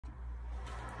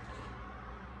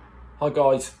Hi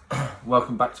guys,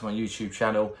 welcome back to my YouTube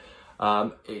channel.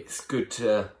 It's good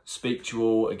to speak to you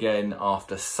all again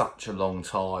after such a long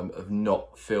time of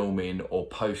not filming or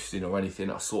posting or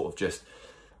anything. I sort of just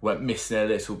went missing a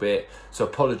little bit, so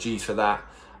apologies for that.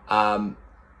 I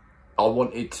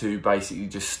wanted to basically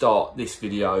just start this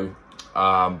video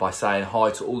by saying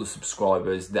hi to all the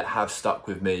subscribers that have stuck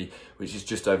with me, which is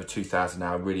just over 2,000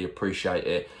 now. I really appreciate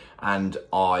it, and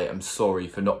I am sorry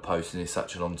for not posting in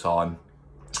such a long time.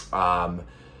 And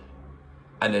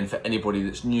then for anybody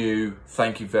that's new,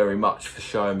 thank you very much for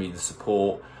showing me the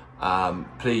support.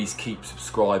 Please keep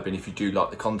subscribing if you do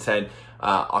like the content.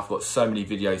 I've got so many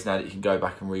videos now that you can go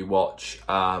back and rewatch.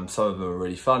 Some of them are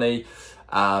really funny,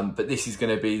 but this is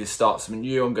going to be the start of something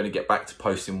new. I'm going to get back to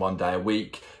posting one day a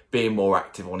week, being more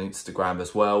active on Instagram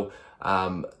as well.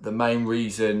 The main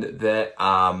reason that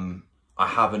I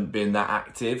haven't been that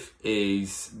active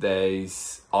is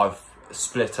I've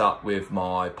split up with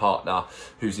my partner,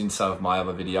 who's in some of my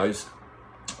other videos.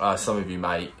 Some of you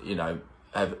may,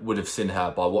 would have seen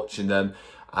her by watching them.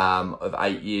 Of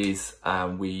 8 years,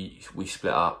 we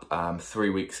split up 3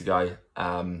 weeks ago.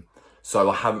 So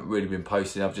I haven't really been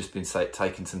posting. I've just been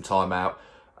taking some time out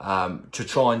to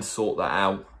try and sort that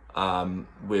out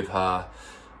with her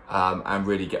and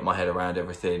really get my head around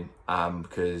everything,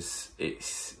 because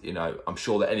it's, I'm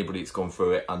sure that anybody that's gone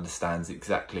through it understands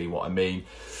exactly what I mean.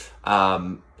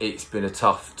 It's been a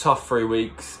tough 3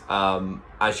 weeks.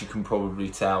 As you can probably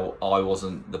tell, I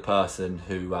wasn't the person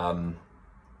who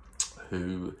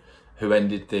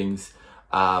ended things,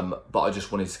 but I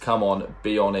just wanted to come on,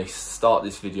 be honest, start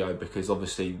this video, because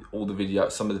obviously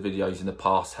some of the videos in the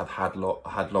past have had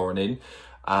Lauren in,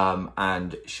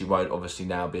 and she won't obviously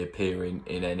now be appearing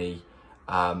in any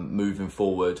moving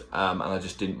forward, and I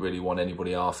just didn't really want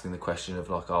anybody asking the question of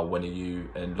like, oh, when are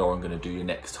you and Lauren going to do your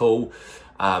next haul,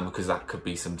 because that could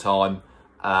be some time,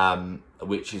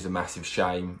 which is a massive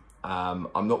shame.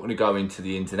 I'm not going to go into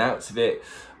the ins and outs of it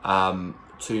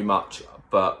too much,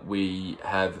 but we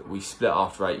split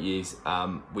after 8 years.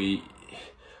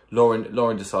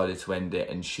 Lauren decided to end it,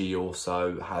 and she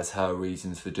also has her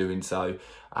reasons for doing so,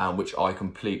 which I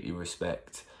completely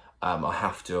respect. I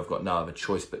have to, I've got no other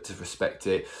choice but to respect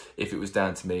it. If it was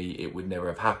down to me, it would never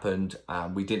have happened.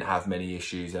 We didn't have many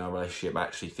issues in our relationship.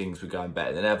 Actually, things were going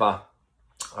better than ever.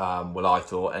 Well, I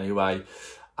thought anyway.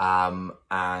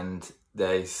 And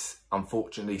there's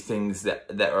unfortunately things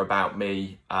that are about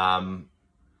me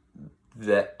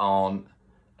that aren't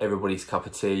everybody's cup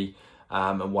of tea.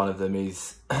 And one of them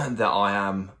is that I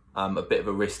am a bit of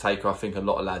a risk taker. I think a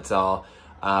lot of lads are.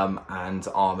 And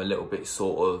I'm a little bit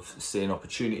sort of seeing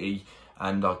opportunity,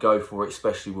 and I go for it,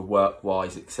 especially with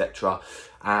work-wise, etc.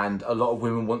 And a lot of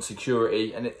women want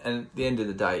security, and at the end of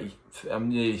the day, I'm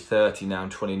nearly 30 now,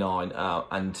 I'm 29,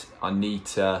 and I need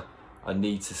to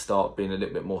start being a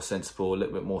little bit more sensible, a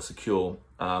little bit more secure,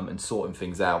 and sorting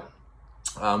things out,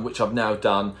 which I've now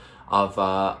done.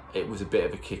 It was a bit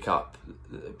of a kick up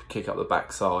the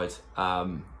backside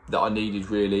that I needed,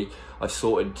 really. I've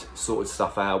sorted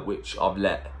stuff out, which I've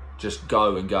let just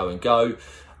go and go and go.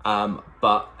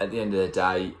 But at the end of the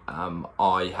day,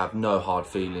 I have no hard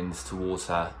feelings towards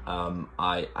her.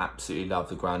 I absolutely love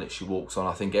the ground that she walks on.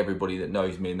 I think everybody that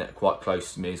knows me and that are quite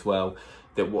close to me as well,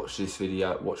 that watch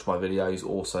my videos,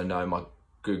 also know my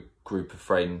good group of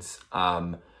friends,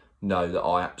 know that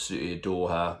I absolutely adore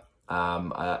her.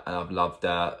 And I've loved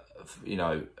her,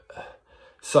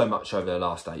 so much over the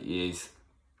last 8 years.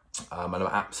 And I'm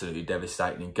absolutely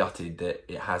devastated and gutted that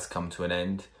it has come to an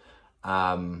end.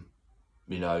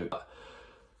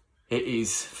 It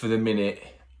is for the minute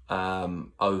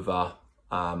over,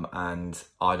 and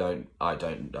I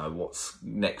don't know what's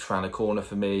next round the corner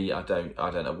for me. I don't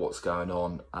know what's going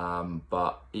on.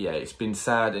 But yeah, it's been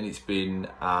sad, and it's been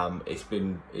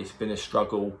a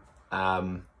struggle.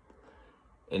 And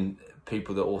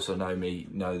people that also know me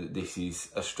know that this is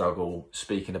a struggle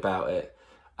speaking about it.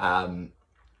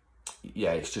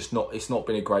 Yeah, it's not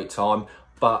been a great time,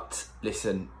 but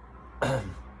listen,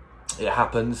 it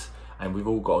happens, and we've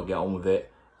all got to get on with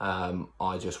it.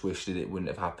 I just wish that it wouldn't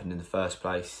have happened in the first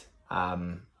place,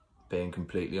 being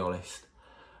completely honest.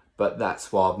 But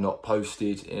that's why I've not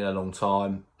posted in a long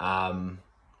time. And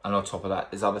on top of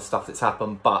that, there's other stuff that's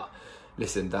happened. But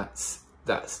listen, that's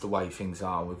the way things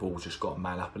are. We've all just got to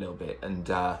man up a little bit and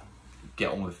get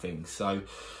on with things. So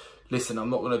listen, I'm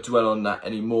not going to dwell on that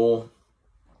anymore.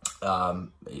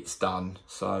 It's done.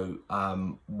 So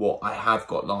what I have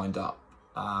got lined up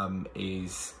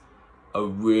is a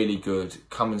really good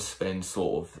come and spend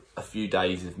sort of a few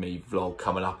days of me vlog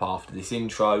coming up after this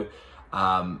intro.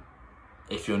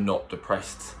 If you're not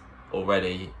depressed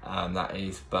already, that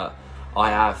is. But I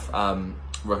have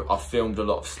I've filmed a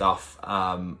lot of stuff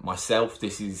myself.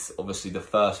 This is obviously the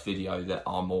first video that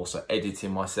I'm also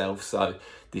editing myself, so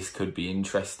this could be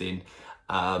interesting.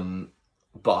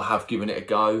 But I have given it a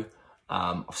go.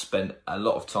 I've spent a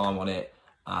lot of time on it.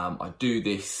 I do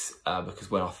this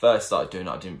because when I first started doing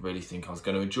it, I didn't really think I was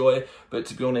going to enjoy it. But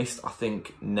to be honest, I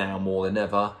think now more than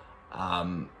ever,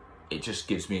 it just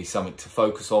gives me something to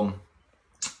focus on,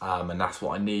 and that's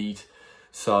what I need.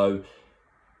 So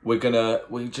we're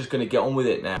just gonna get on with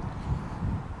it now.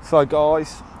 So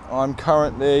guys, I'm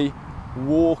currently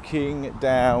walking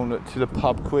down to the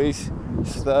pub quiz.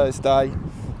 It's Thursday,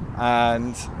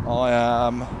 and I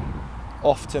am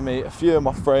off to meet a few of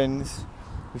my friends.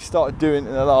 We started doing it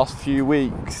in the last few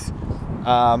weeks,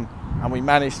 and we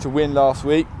managed to win last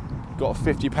week. Got a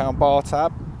 £50 bar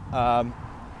tab.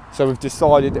 So we've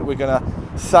decided that we're going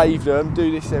to save them, do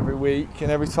this every week,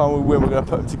 and every time we win we're going to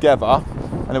put them together,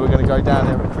 and then we're going to go down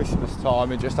there at Christmas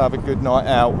time and just have a good night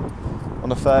out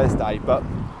on a Thursday. But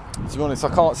to be honest,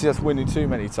 I can't see us winning too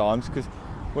many times because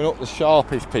we're not the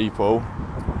sharpest people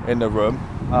in the room,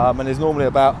 and there's normally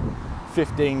about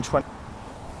 15, 20.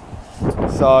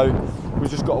 So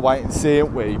we've just got to wait and see,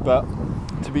 haven't we? But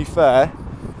to be fair,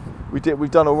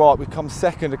 we've done all right. We've come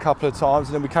second a couple of times,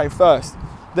 and then we came first.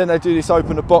 Then they do this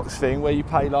open the box thing where you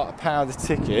pay like £1 a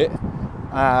ticket,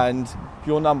 and if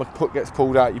your number gets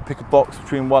pulled out, you pick a box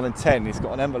between 1 and 10. It's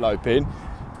got an envelope in,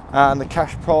 and the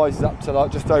cash prize is up to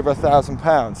like just over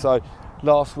 £1,000. So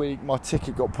last week my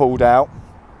ticket got pulled out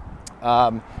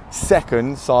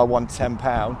second, so I won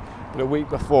 £10. But a week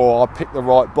before I picked the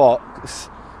right box,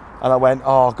 and I went,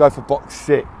 oh, I'll go for box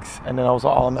 6, and then I was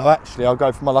like, oh no, actually I'll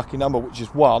go for my lucky number, which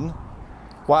is 1.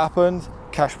 What happened?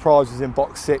 Cash prize was in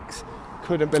box 6.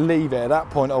 Couldn't believe it. At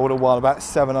that point I would have won about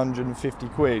 750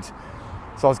 quid.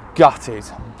 So I was gutted.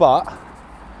 But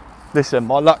listen,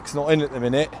 my luck's not in at the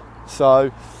minute,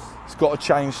 so it's got to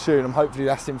change soon. And hopefully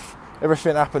that's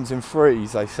everything happens in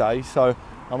threes, they say. So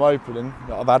I'm hoping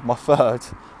that I've had my third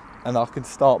and I can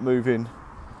start moving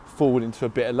forward into a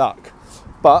bit of luck.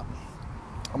 But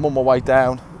I'm on my way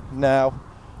down now,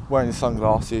 wearing the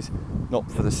sunglasses, not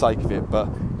for the sake of it, but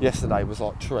yesterday was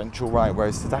like torrential rain,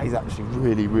 whereas today's actually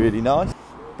really, really nice.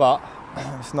 But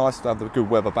it's nice to have the good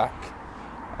weather back.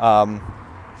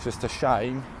 It's just a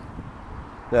shame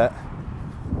that,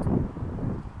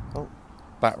 oh,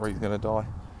 battery's gonna die.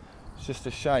 It's just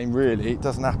a shame really it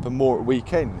doesn't happen more at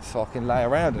weekends, so I can lay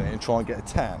around in it and try and get a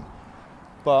tan.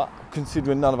 But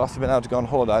considering none of us have been able to go on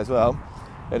holiday as well,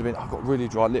 it'd have been, I've got really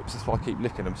dry lips, that's why I keep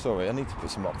licking them. Sorry, I need to put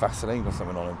some like Vaseline or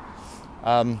something on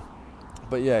them.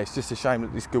 But yeah, it's just a shame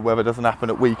that this good weather doesn't happen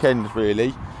at weekends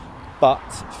really. But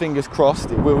fingers crossed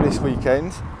it will this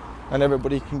weekend, and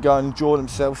everybody can go and enjoy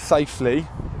themselves safely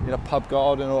in a pub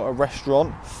garden or a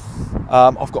restaurant.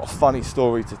 I've got a funny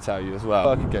story to tell you as well.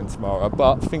 Work again tomorrow,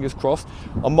 but fingers crossed.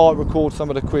 I might record some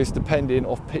of the quiz depending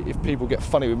on if people get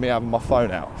funny with me having my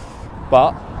phone out.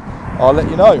 But I'll let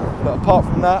you know. But apart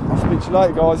from that, I'll speak to you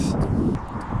later, guys.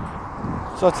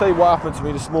 So I'll tell you what happened to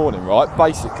me this morning, right?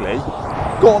 Basically,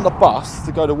 got on the bus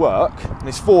to go to work, and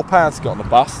it's £4 to get on the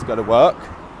bus to go to work.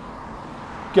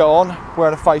 Get on,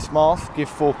 wearing a face mask, give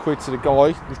 £4 to the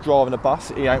guy who's driving the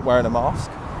bus, he ain't wearing a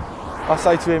mask. I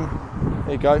say to him,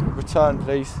 here you go, return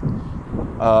please.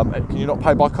 Can you not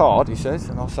pay by card, he says,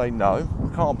 and I say no,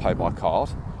 I can't pay by card.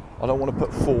 I don't want to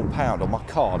put £4 on my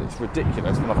card, it's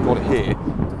ridiculous when I've got it here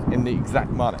in the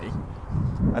exact money.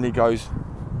 And he goes,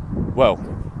 well,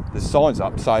 there's signs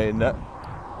up saying that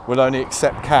we'll only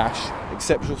accept cash,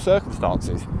 exceptional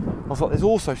circumstances. I was like, there's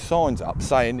also signs up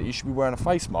saying that you should be wearing a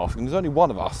face mask, and there's only one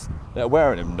of us that are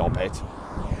wearing them, knobhead.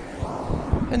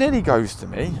 And then he goes to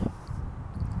me,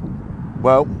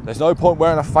 well, there's no point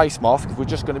wearing a face mask if we're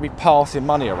just going to be passing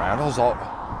money around. I was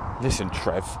like, listen,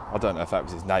 Trev, I don't know if that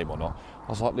was his name or not. I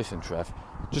was like, listen, Trev,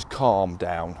 just calm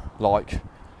down. Like,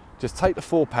 just take the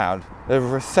 £4. There's a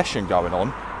recession going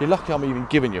on. You're lucky I'm even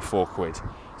giving you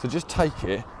 £4. So just take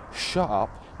it, shut up.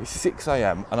 It's 6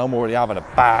 AM and I'm already having a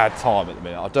bad time at the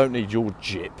minute. I don't need your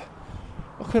jip.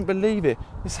 I couldn't believe it.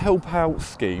 This help out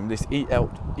scheme, this eat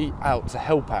out to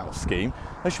help out scheme,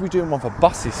 they should be doing one for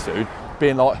buses soon,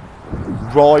 being like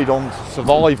ride on to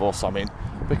survive or something,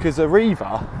 because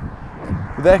Arriva,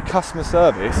 with their customer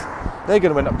service, they're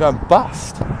going to end up going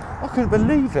bust. I couldn't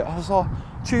believe it. I was like,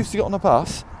 choose to get on a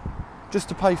bus just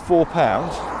to pay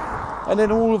 £4, and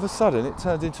then all of a sudden it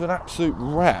turned into an absolute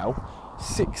row.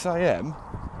 6 AM.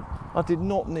 I did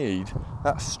not need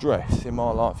that stress in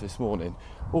my life this morning,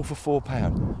 all for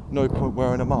 £4. No point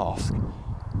wearing a mask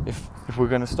if we're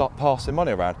going to start passing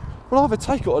money around. Well, either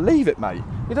take it or leave it, mate.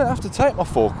 You don't have to take my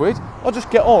 £4. I'll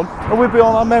just get on and we'll be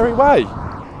on our merry way.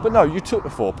 But no, you took the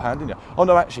 £4, didn't you? Oh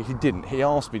no, actually he didn't. He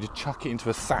asked me to chuck it into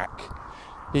a sack.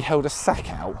 He held a sack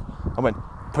out and went,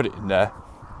 put it in there.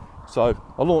 So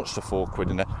I launched the £4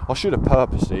 in there. I should have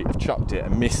purposely have chucked it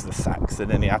and missed the sacks,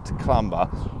 and then he had to clumber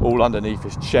all underneath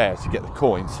his chair to get the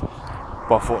coins.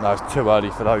 But I thought no, it's too early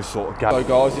for those sort of games. So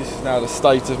guys, this is now the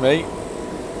state of me.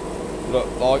 Look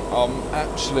like I'm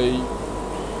actually,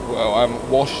 well, I haven't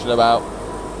washed in about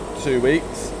 2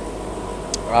 weeks.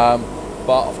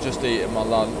 But I've just eaten my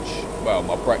lunch, well,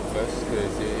 my breakfast,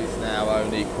 because it is now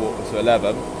only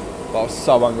 11:15. But I was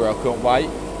so hungry I couldn't wait.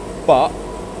 But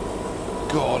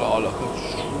God, I look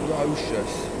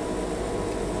atrocious.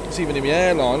 It's even in my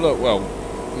hairline. Look, well,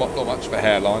 not much of a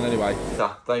hairline anyway.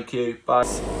 Thank you. Bye.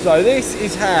 So this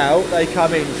is how they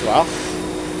come into us.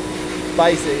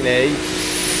 Basically,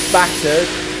 battered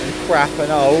and crap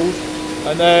and old.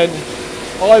 And then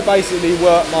I basically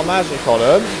work my magic on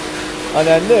them. And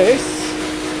then this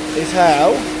is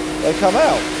how they come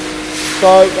out.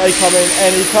 So they come in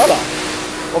any colour.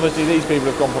 Obviously these people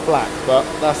have gone for black, but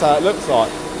that's how it looks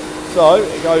like. So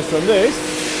it goes from this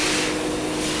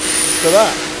to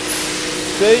that.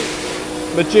 See?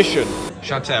 Magician.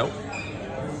 Chantel.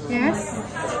 Yes.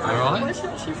 Alright.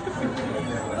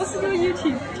 What's your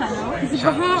YouTube channel? Is it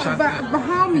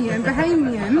Bahamian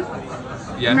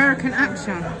Yeah. American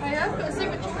Action?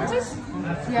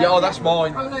 Yeah, oh, that's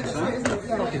mine.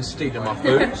 Fucking stealing my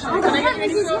food.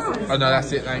 Oh no,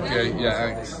 that's it, thank you.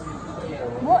 Yeah, thanks.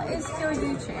 What is your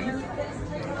YouTube?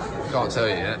 Can't tell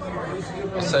you yet.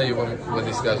 I'll tell you when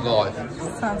this goes live.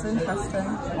 Sounds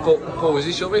interesting. Paul, is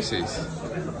this your missus?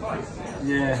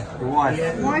 Yeah, the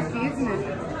wife. Wifey, isn't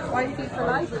it? Wifey for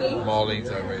lifey. Marlene's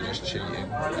over here just cheating.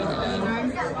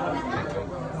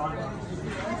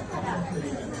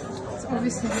 It's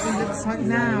obviously what it looks like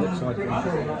now.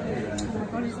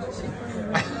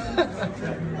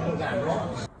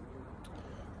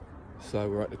 So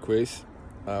we're at the quiz.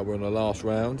 We're on the last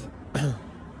round. I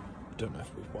don't know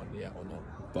if we've won yet or not,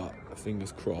 but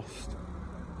fingers crossed.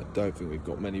 I don't think we've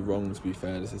got many wrongs, to be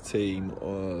fair. There's a team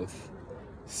of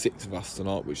 6 of us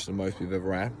tonight, which is the most we've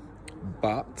ever had.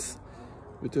 But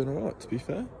we're doing all right, to be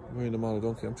fair. We're in the Milo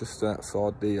Donkey. I'm just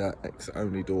outside the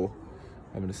exit-only door,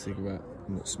 having a cigarette.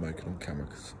 I'm not smoking on camera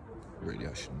because really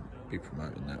I shouldn't be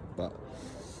promoting that. But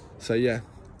so yeah,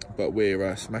 but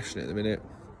we're smashing it at the minute.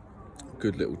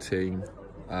 Good little team.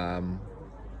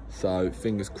 So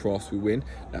fingers crossed we win.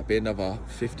 That'd be another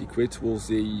 50 quid towards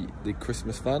the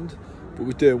Christmas fund. But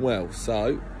we're doing well,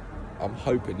 so I'm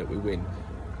hoping that we win.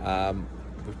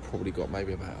 We've probably got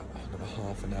maybe about another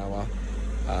half an hour.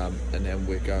 And then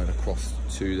we're going across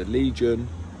to the Legion,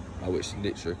 which is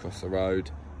literally across the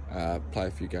road. Play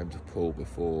a few games of pool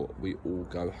before we all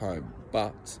go home.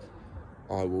 But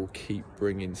I will keep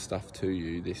bringing stuff to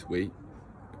you this week.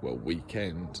 Well,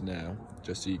 weekend now,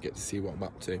 just so you get to see what I'm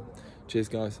up to. Cheers,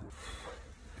 guys.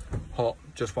 Hot,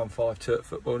 just won 5-2 at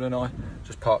football, didn't I?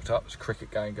 Just parked up, there's a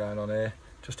cricket game going on here,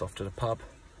 just off to the pub.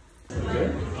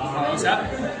 What's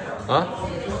that? Huh?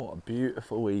 What a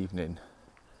beautiful evening.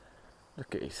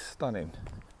 Look at it, stunning.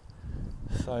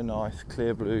 So nice,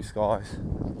 clear blue skies,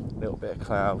 a little bit of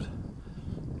cloud.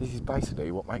 This is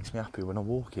basically what makes me happy when I'm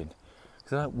walking.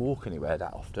 Because I don't walk anywhere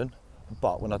that often,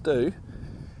 but when I do,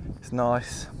 it's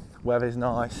nice, weather's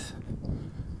nice.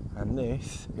 And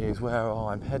this is where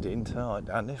I'm heading tonight,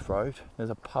 down this road.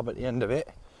 There's a pub at the end of it.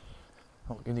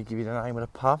 I'm not going to give you the name of the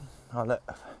pub. I'll let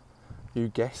you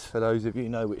guess, for those of you who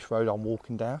know which road I'm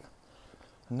walking down.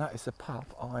 And that is the pub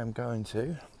I am going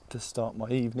to start my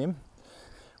evening.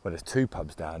 Well, there's 2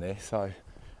 pubs down here, so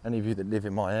any of you that live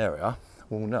in my area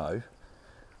will know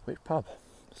which pub.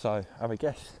 So have a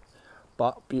guess.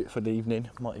 But beautiful evening,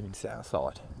 might even sit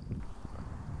outside.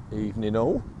 Evening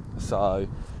all. So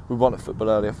we won at football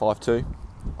earlier, 5-2.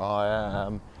 I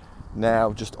am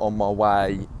now just on my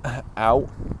way out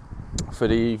for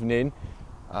the evening.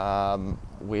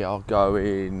 We are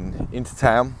going into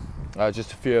town,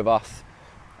 just a few of us.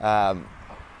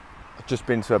 I've just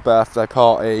been to a birthday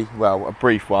party, well, a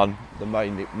brief one. The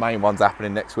main one's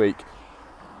happening next week.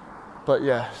 But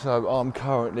yeah, so I'm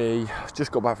currently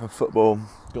just got back from football,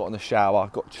 got in the shower,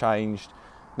 got changed,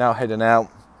 now heading out.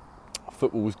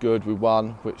 Football was good, we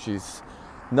won, which is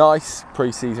nice,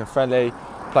 pre-season friendly.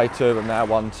 Played 2 of them now,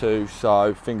 1-2,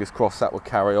 so fingers crossed that will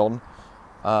carry on.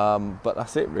 But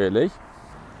that's it really.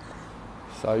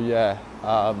 So yeah,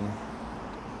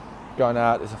 going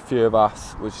out, there's a few of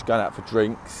us, we're just going out for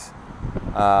drinks.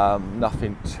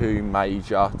 Nothing too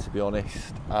major, to be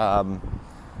honest,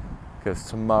 because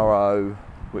tomorrow,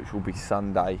 which will be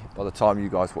Sunday, by the time you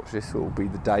guys watch this, it will be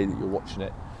the day that you're watching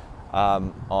it.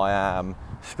 I am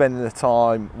spending the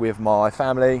time with my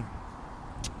family.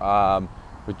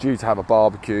 We're We're due to have a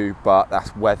barbecue, but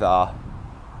that's weather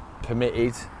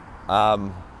permitted.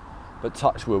 But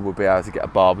touch wood, we'll be able to get a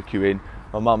barbecue in.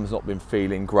 My mum's not been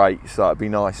feeling great, so it'd be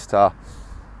nice to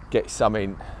get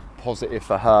something positive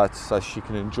for her so she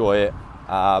can enjoy it.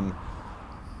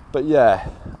 But yeah,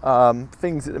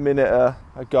 things at the minute are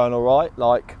going all right.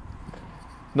 Like,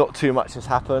 not too much has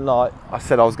happened. Like I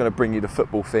said, I was going to bring you the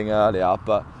football thing earlier,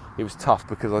 but it was tough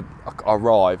because I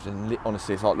arrived and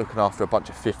honestly it's like looking after a bunch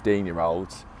of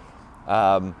 15-year-olds.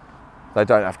 They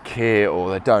don't have kit,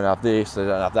 or they don't have this, they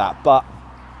don't have that. But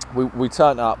we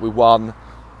turned up, we won.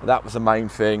 That was the main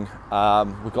thing.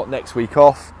 We've got next week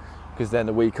off because then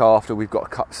the week after we've got a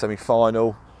cup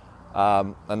semi-final,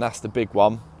 and that's the big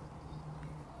one.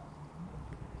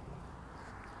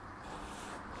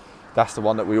 That's the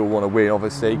one that we all want to win,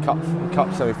 obviously. Cup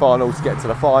semi-finals to get to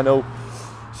the final.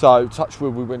 So touch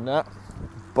wood, we win that.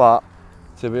 But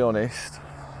to be honest,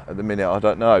 at the minute I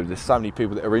don't know. There's so many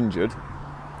people that are injured,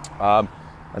 and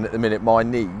at the minute my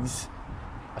knees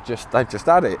they've just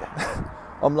had it.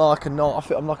 I'm a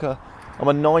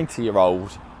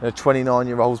 90-year-old in a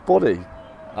 29-year-old's body,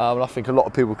 and I think a lot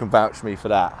of people can vouch for me for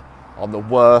that. I'm the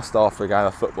worst after a game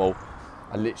of football.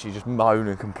 I literally just moan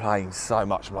and complain so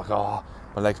much. I'm like, oh,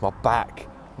 my legs, my back,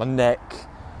 my neck,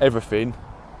 everything.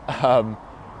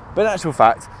 But in actual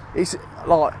fact, it's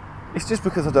just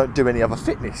because I don't do any other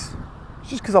fitness. It's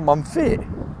just because I'm unfit.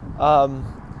 And I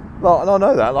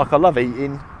know that. Like, I love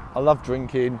eating, I love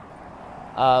drinking.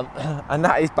 And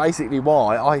that is basically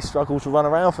why I struggle to run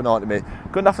around for 90 minutes.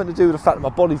 Got nothing to do with the fact that my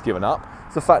body's given up.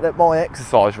 It's the fact that my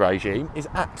exercise regime is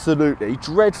absolutely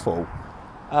dreadful.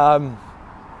 But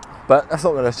that's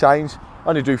not going to change. I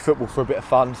only do football for a bit of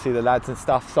fun, see the lads and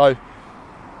stuff. So,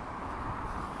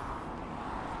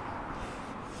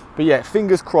 but yeah,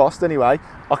 fingers crossed. Anyway,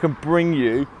 I can bring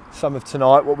you some of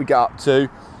tonight, what we get up to.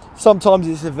 Sometimes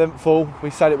it's eventful.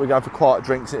 We say that we're going for quiet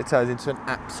drinks and it turns into an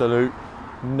absolute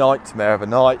nightmare of a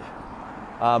night.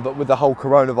 But with the whole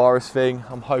coronavirus thing,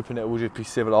 I'm hoping it will just be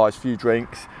civilised. Few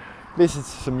drinks, listen to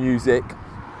some music,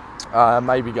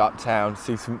 maybe go uptown,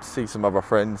 see some other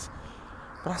friends.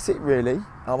 But that's it really.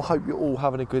 I hope you're all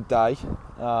having a good day,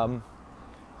 and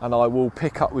I will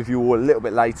pick up with you all a little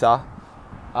bit later.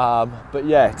 But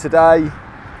yeah, today,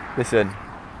 listen,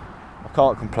 I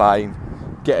can't complain.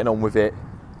 Getting on with it.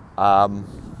 Won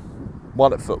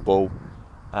at football.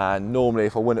 And normally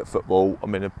if I win at football,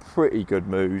 I'm in a pretty good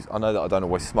mood. I know that I don't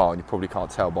always smile, and you probably can't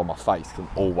tell by my face because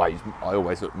I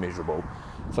always look miserable.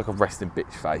 It's like a resting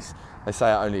bitch face. They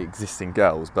say it only exists in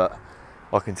girls, but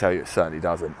I can tell you it certainly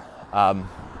doesn't.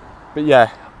 But yeah,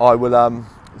 I will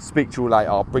speak to you all later.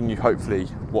 I'll bring you hopefully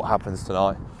what happens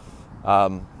tonight.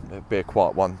 It'll be a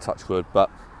quiet one, touch wood, but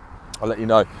I'll let you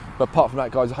know. But apart from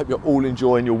that, guys, I hope you're all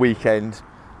enjoying your weekend,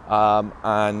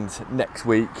 and next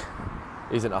week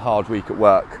isn't a hard week at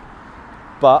work.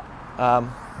 But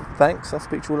thanks, I'll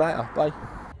speak to you all later. Bye.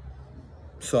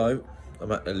 So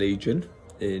I'm at the Legion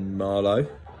in Marlow.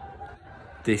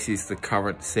 This is the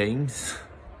current scenes.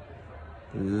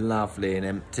 Lovely and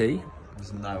empty.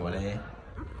 There's no one here.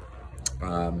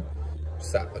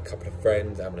 Sat with a couple of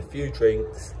friends, having a few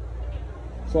drinks,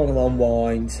 trying to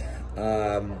unwind.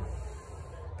 Been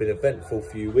an eventful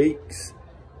few weeks,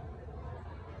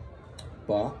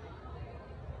 but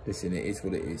listen, it is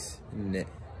what it is, isn't it?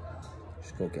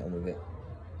 Just gotta get on with it.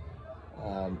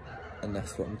 And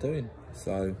that's what I'm doing.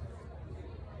 So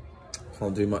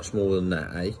can't do much more than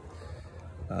that, eh?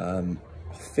 I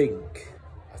think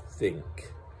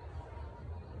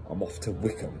I'm off to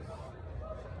Wickham.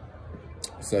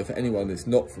 So for anyone that's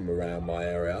not from around my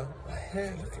area, my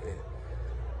hair, look at it.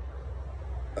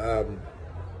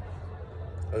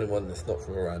 Anyone that's not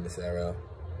from around this area,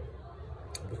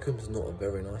 Wickham's not a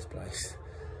very nice place.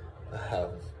 And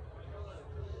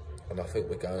I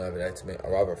think we're going over there to meet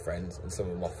our other friends and some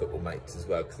of my football mates as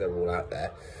well, because they're all out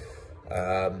there.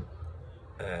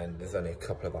 And there's only a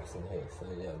couple of us in here, so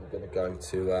yeah, we're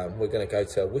gonna go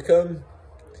to Wickham.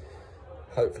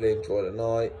 Hopefully enjoy the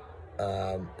night,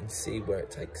 and see where it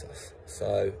takes us.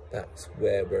 So that's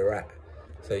where we're at.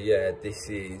 So yeah, this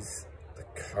is the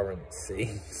current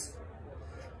scenes.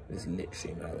 There's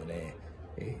literally no one here.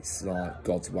 It's like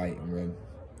God's waiting room.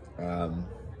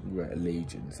 We're at a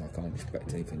Legion, so I can't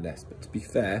expect anything less. But to be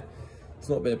fair, it's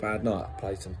not been a bad night. I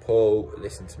played some pool,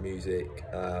 listened to music.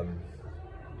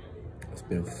 It's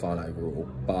been fun overall,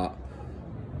 but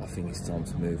I think it's time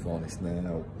to move on. It's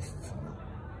now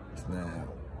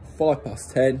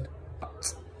 10:05.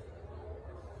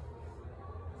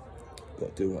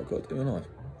 Got to do what I've got to do, haven't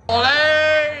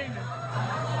I?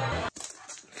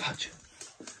 Fudge.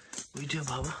 What are you doing,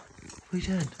 Baba? What are you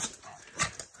doing?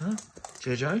 Huh?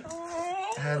 Jojo?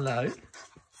 Hello.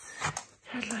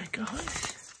 Hello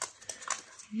guys.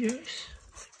 Yes.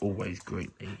 Always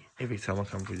greet me every time I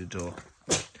come through the door.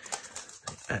 They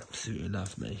absolutely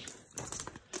love me.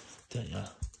 Don't ya?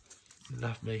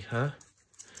 Love me, huh?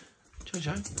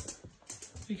 Jojo,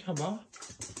 you come by?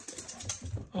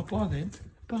 Oh, bye then.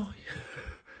 Bye.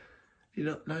 You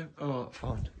don't know? Oh,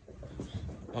 fine.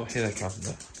 Oh, here they come.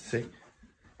 Look. See?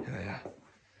 Here they are.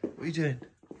 What are you doing?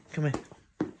 Come here.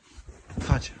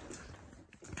 Fudge.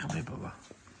 Come here, Bubba.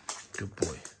 Good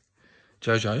boy.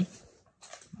 Jojo.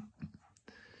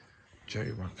 Joe,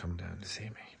 you won't come down to see me.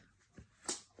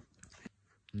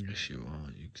 Yes, you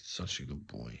are. You're such a good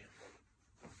boy.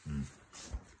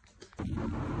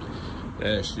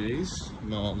 There she is,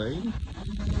 Marlene.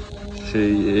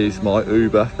 She is my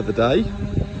Uber for the day.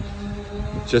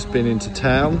 Just been into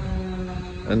town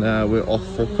and now we're off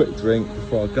for a quick drink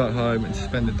before I go home and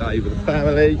spend the day with the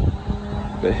family.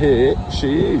 But here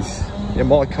she is in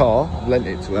my car. I've lent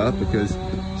it to her because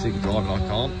she can drive and I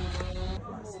can't.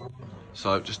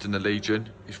 So just in the Legion,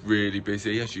 it's really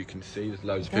busy as you can see. There's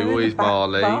loads of people. Here's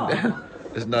Marlene.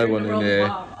 There's no one in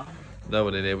here. No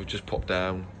one in here. We've just popped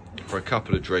down for a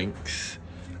couple of drinks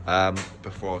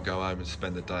before I go home and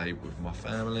spend the day with my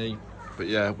family. But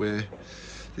yeah,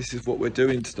 this is what we're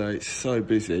doing today. It's so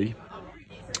busy.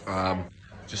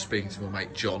 Just speaking to my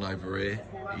mate John over here.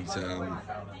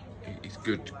 He's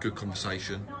good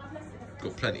conversation.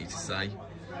 Got plenty to say.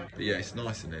 But yeah, it's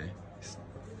nice in here.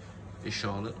 It's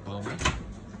Charlotte, the barmaid.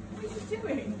 What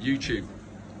are you doing? YouTube.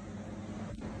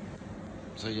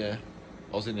 So yeah,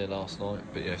 I was in there last night,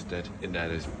 but yeah, it's dead. In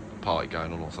there's a party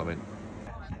going on or something.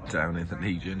 Down in the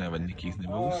Legion, having Nikki's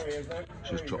nibbles.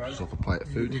 Just dropped us off a plate of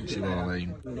food, you see what I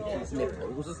mean? Nikki's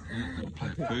nibbles. A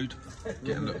plate of food.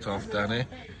 Getting looked after down here.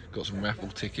 Got some raffle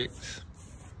tickets.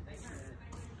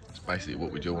 It's basically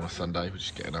what we do on a Sunday. We're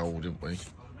just getting old, didn't we?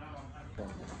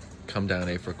 Come down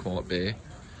here for a quiet beer.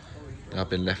 I've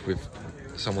been left with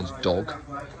someone's dog.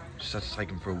 Just had to take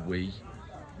him for a wee.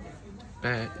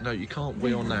 Bear, no, you can't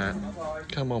wee on that.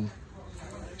 Come on.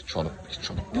 He's trying to piss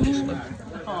me.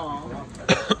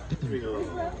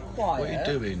 What are you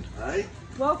doing?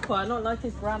 Well, quite not like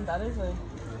his granddad, is he?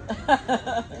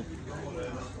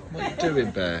 What are you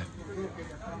doing, Bear?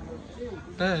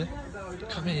 Bear,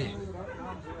 come here.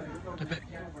 No, Bear,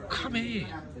 come here.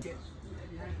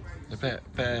 No,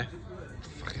 Bear,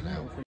 fucking hell.